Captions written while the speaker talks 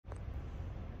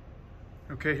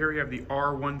Okay, here we have the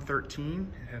R113.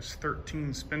 It has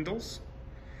 13 spindles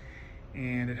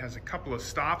and it has a couple of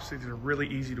stops. These are really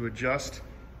easy to adjust.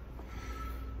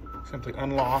 Simply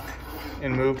unlock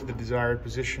and move to the desired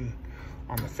position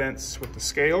on the fence with the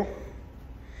scale.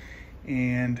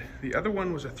 And the other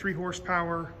one was a 3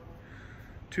 horsepower,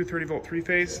 230 volt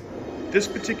 3-phase. This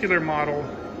particular model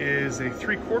is a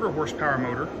 3/4 horsepower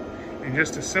motor and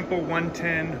just a simple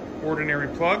 110 ordinary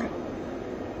plug,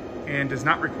 and does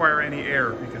not require any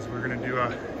air because we're going to do a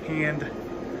hand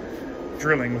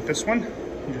drilling with this one.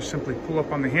 You just simply pull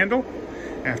up on the handle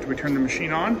after we turn the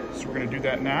machine on. So we're going to do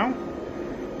that now.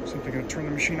 Simply going to turn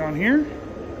the machine on here.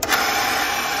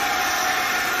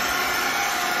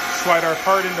 Slide our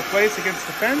card into place against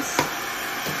the fence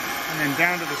and then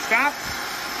down to the stop.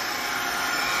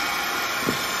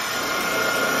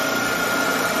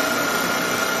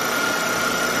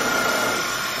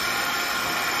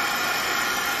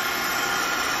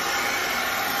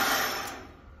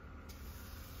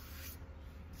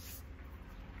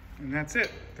 And that's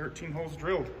it, 13 holes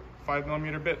drilled,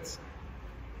 5mm bits.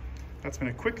 That's been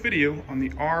a quick video on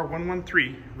the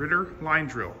R113 Ritter line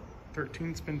drill,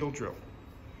 13 spindle drill.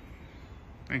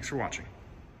 Thanks for watching.